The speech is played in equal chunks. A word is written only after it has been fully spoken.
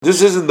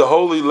This isn't the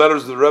Holy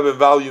Letters of the Rebbe,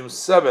 Volume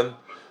 7.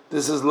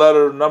 This is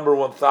letter number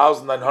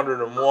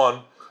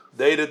 1901,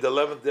 dated the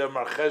 11th day of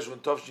Marchesh, when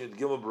Tovshin at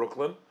Gimel,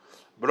 Brooklyn.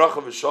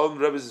 Bracha v'shalom.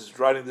 The Rebbe is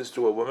writing this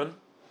to a woman.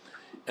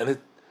 And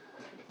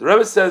the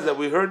Rebbe says that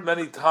we heard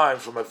many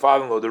times from my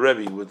father-in-law, the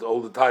Rebbe, with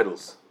all the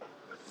titles,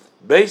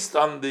 based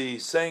on the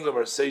saying of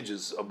our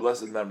sages of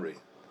blessed memory,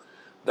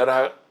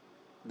 that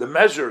the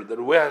measure, that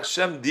the way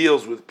Hashem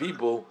deals with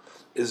people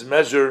is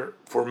measure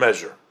for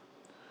measure.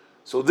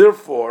 So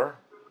therefore,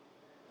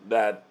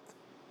 that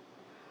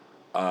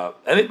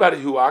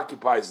anybody who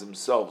occupies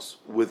themselves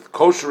with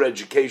kosher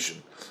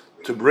education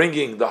to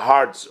bringing the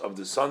hearts of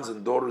the sons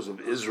and daughters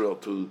of Israel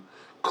to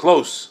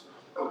close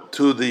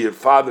to the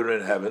Father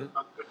in heaven,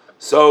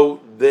 so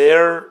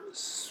their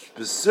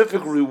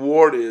specific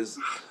reward is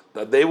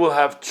that they will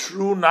have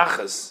true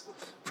Nachas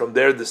from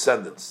their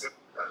descendants.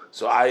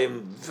 So I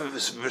am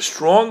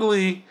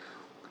strongly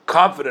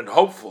confident,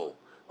 hopeful,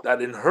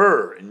 that in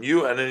her, in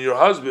you, and in your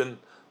husband,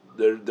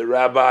 the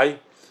rabbi,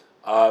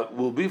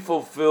 will be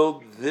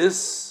fulfilled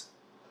this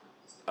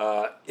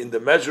in the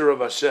measure of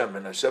Hashem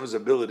and Hashem's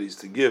abilities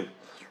to give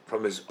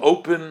from His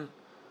open,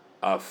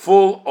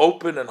 full,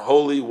 open, and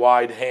holy,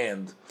 wide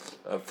hand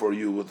for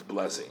you with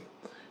blessing.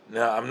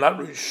 Now, I'm not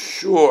really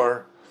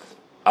sure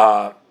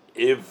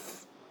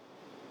if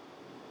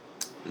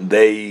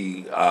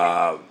they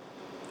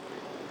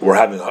were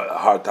having a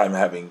hard time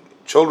having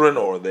children,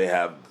 or they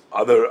have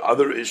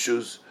other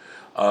issues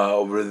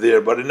over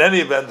there. But in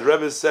any event, the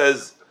Rebbe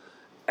says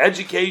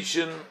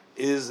education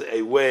is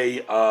a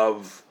way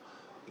of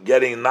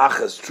getting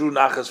nachas, true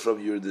nachas from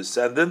your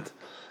descendant.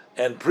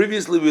 And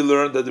previously we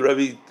learned that the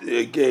Rebbe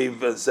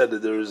gave and said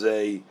that there is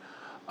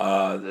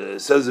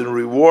says in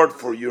reward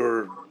for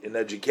your in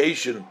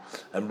education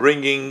and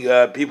bringing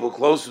people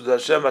closer to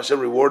Hashem. Hashem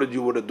rewarded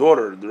you with a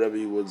daughter. The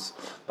Rebbe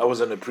that was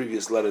in a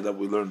previous letter that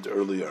we learned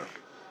earlier.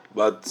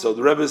 But so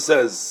the Rebbe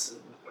says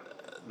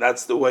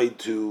that's the way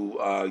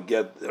to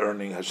get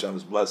earning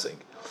Hashem's blessing,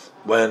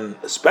 when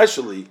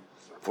especially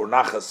for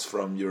nachas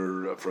from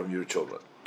your children.